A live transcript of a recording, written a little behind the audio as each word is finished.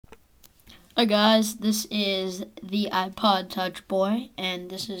Hi guys, this is the iPod Touch Boy, and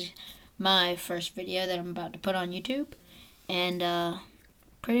this is my first video that I'm about to put on YouTube. And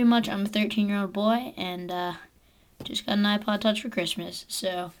pretty much I'm a 13-year-old boy, and just got an iPod Touch for Christmas.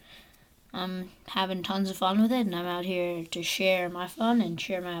 So I'm having tons of fun with it, and I'm out here to share my fun and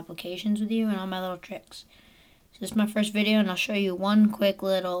share my applications with you and all my little tricks. So this is my first video, and I'll show you one quick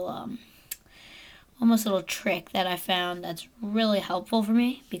little almost little trick that I found that's really helpful for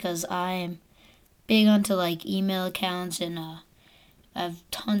me, because I am big onto like email accounts, and I have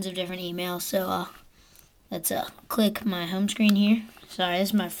tons of different emails. So let's click my home screen here. Sorry, this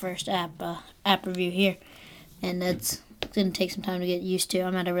is my first app review here, and it's gonna take some time to get used to.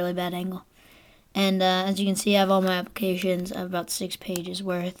 I'm at a really bad angle, and as you can see, I have all my applications. I have about 6 pages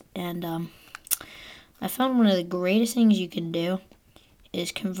worth, and I found one of the greatest things you can do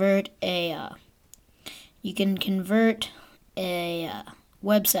is convert a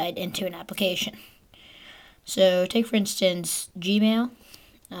website into an application. So take, for instance, Gmail.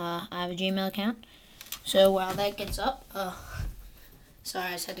 I have a Gmail account. So while that gets up, sorry,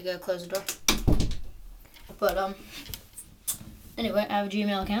 I just had to go close the door. But anyway, I have a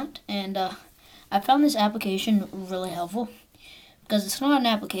Gmail account, and I found this application really helpful, because it's not an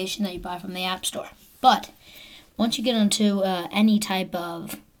application that you buy from the App Store. But once you get onto any type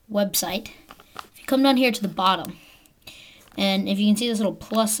of website, if you come down here to the bottom, and if you can see this little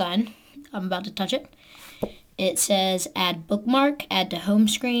plus sign, I'm about to touch it. It says add bookmark, add to home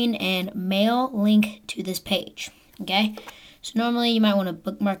screen, and mail link to this page. Okay? So normally you might want to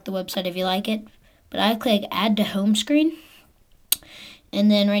bookmark the website if you like it, but I click add to home screen,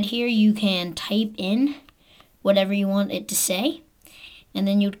 and then right here you can type in whatever you want it to say, and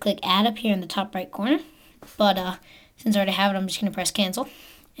then you would click add up here in the top right corner. But since I already have it, I'm just going to press cancel,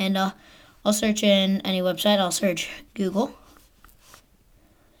 and I'll search in any website. I'll search Google.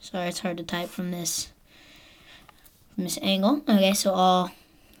 Sorry, it's hard to type from this angle. Okay, so I'll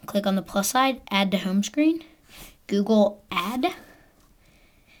click on the plus side, add to home screen, Google add,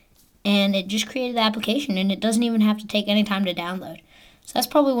 and it just created the application, and it doesn't even have to take any time to download. So that's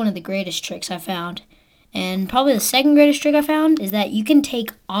probably one of the greatest tricks I found. And probably the second greatest trick I found is that you can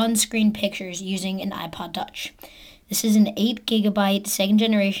take on-screen pictures using an iPod Touch. This is an 8 GB second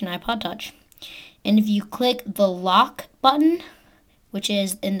generation iPod Touch. And if you click the lock button, which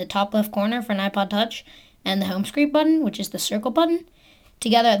is in the top left corner for an iPod Touch, and the home screen button, which is the circle button,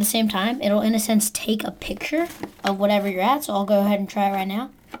 together at the same time, it'll in a sense take a picture of whatever you're at. So I'll go ahead and try it right now.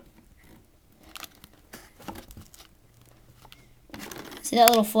 See that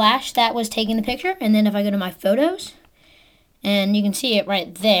little flash? That was taking the picture. And then if I go to my photos, and you can see it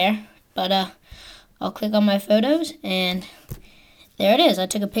right there, but I'll click on my photos, and there it is. I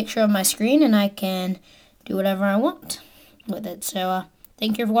took a picture of my screen, and I can do whatever I want with it. So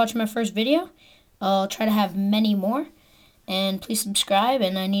thank you for watching my first video. I'll try to have many more, and please subscribe,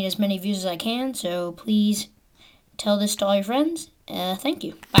 and I need as many views as I can, so please tell this to all your friends. Thank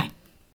you. Bye.